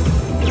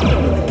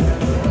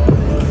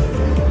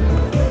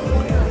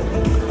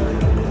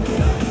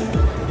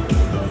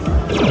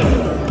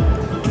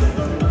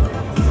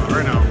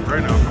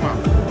 Right now, come on.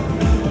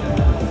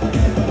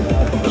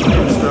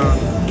 It's done.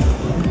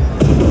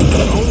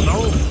 Oh no!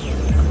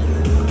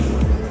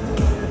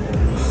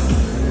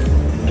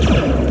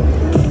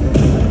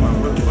 Come on,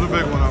 put a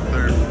big one up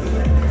there.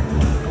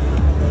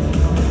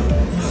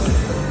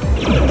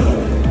 Come on.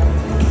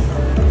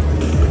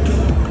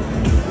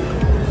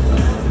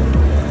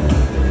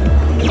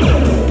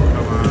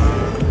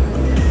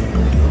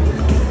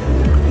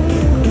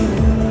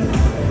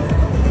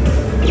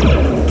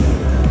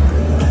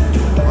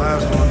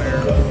 Last one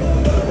here.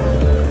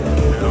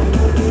 Yeah.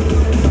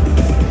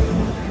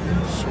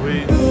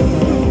 Sweet.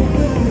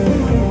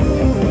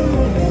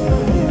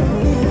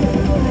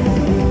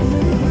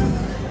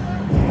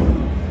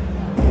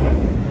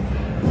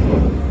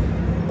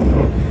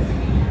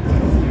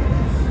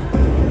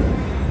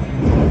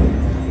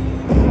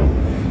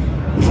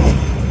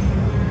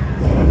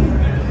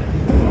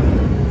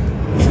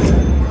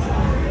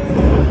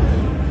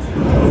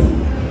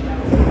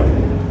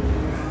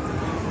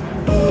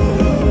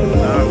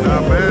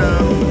 Not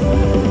bad.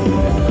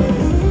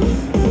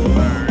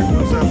 Alright,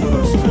 what's that with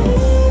us too?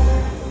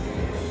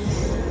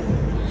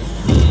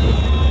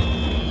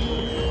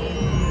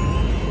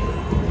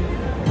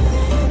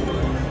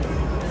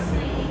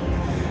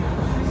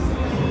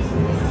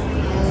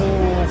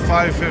 Oh,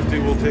 550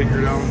 we'll take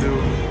her down to.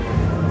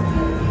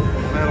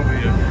 That'll be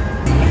it.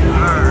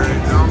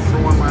 Alright, down for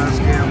one last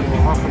gamble.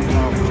 Huff and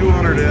puff.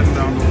 200 in,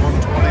 down to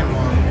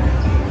 121.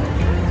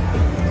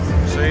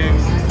 Same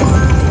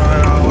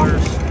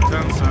 $5.10.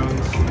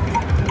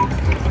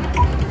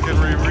 Can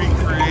we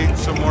recreate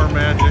some more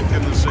magic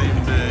in the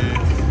same day?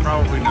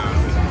 Probably not.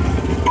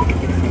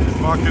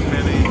 Fucking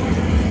mini.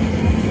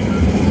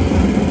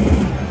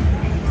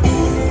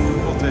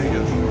 We'll take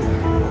it.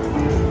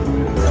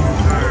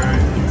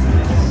 Alright.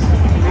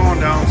 Going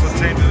down, so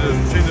change the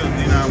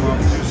denom up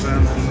 2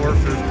 cents,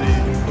 450.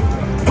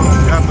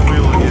 Got the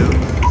wheel again.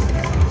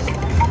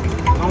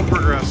 No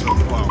progressive.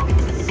 Wow.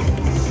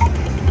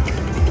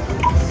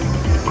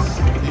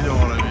 You know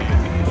what I mean.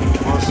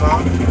 What's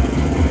up?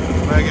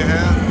 Mega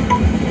hat.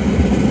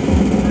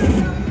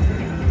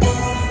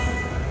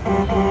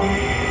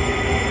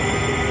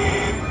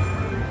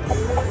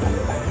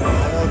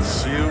 Let's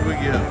see what we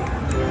get.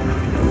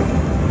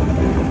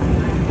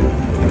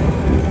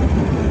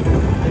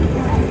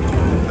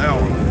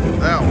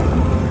 That one.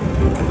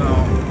 No.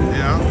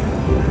 Yeah.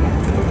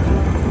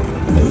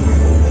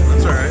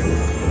 That's alright.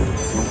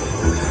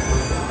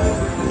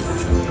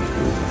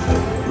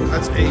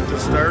 That's 8 to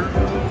start.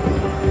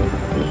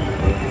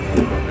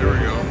 There we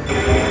go.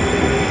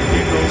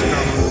 Keep those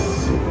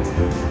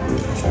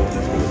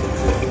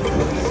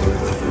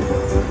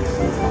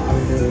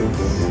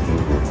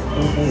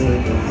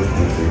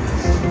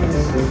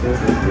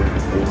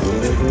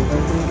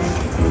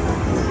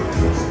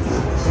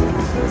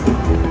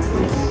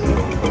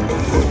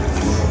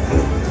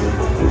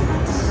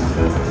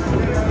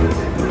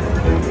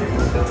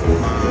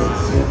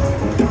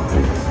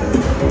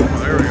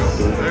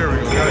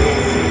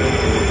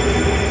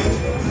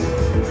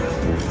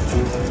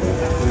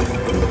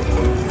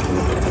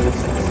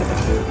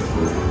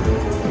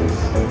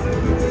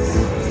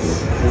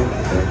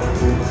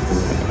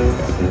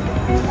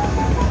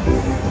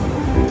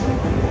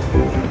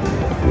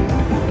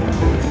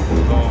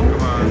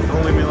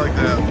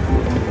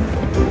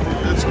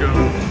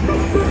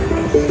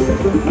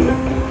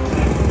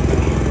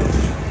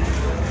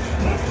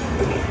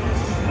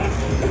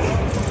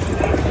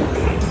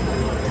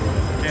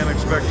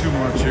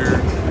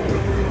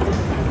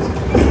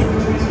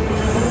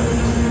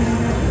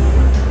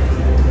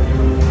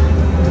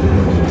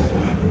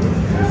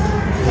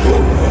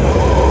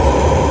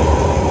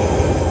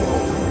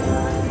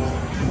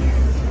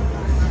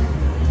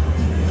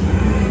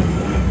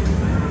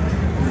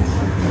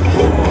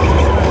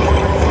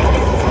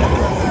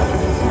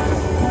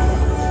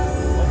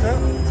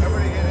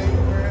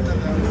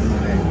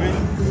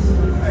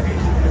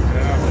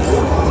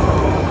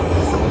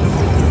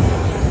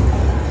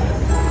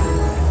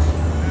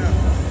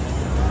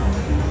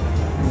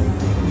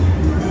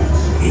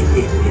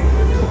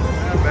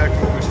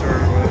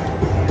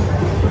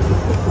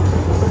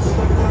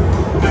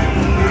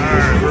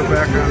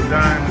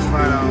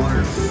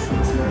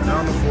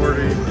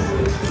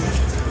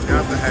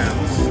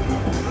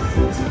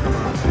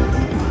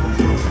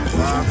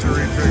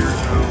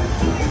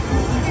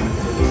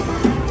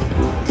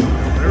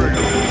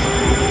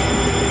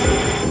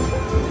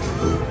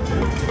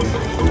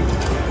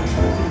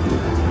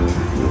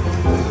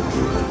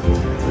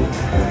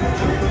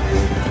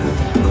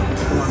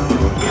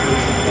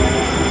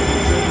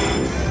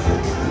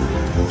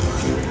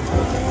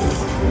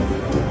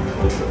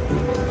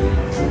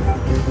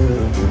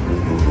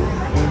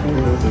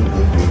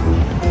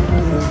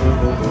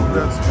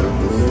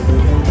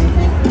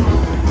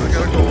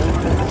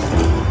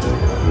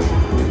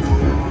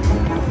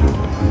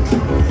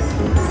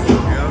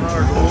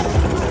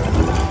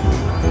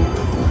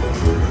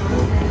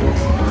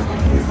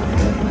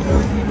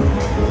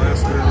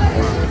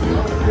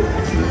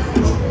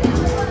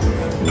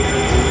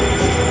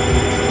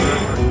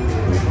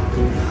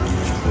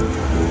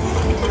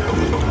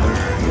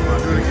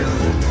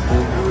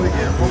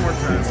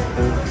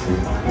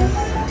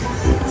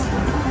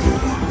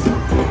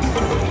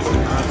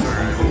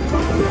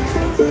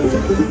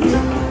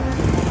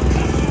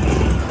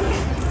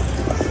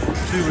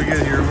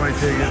might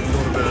take it and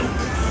go to bed.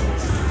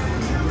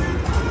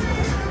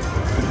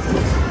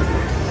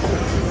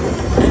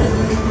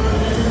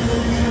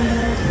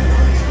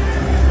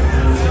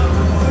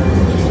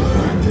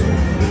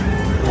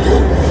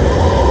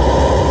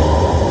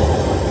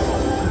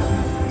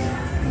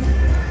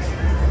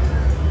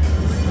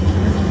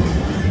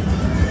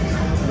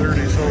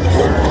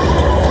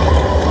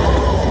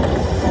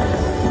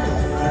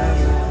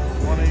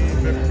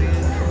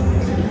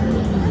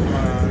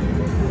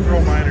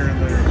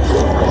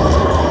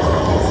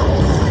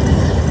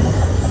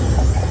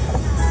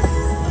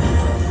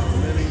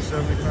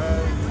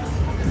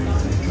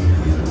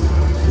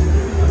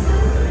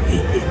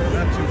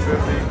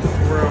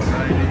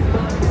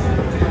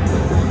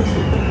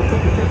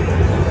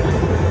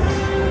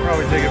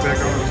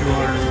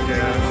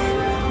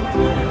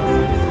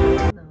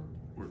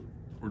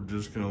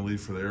 Just gonna leave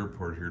for the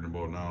airport here in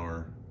about an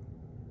hour.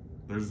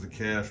 There's the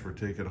cash we're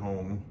taking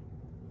home.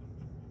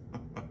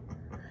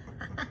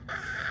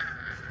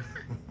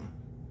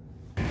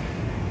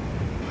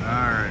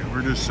 Alright,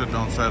 we're just sitting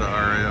outside of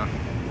Aria.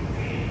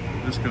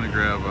 Just gonna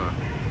grab a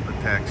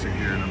taxi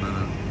here in a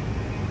minute.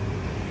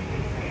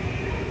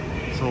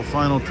 So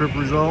final trip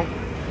result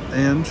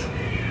and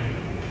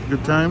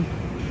good time?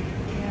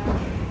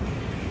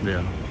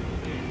 Yeah.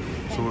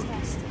 So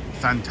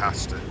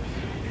fantastic.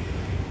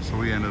 So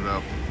we ended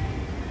up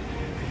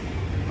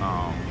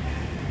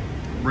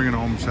bringing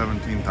home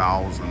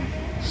 17,000.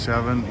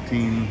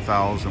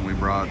 17,000. We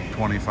brought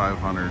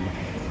 2,500.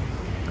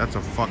 That's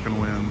a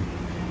fucking win.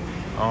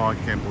 Oh, I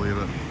can't believe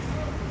it.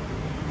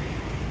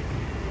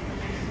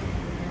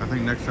 I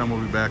think next time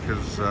we'll be back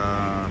is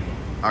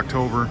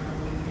October.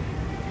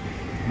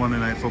 Monday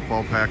Night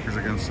Football, Packers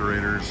against the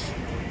Raiders.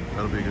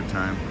 That'll be a good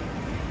time.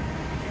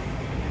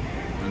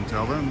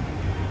 Until then.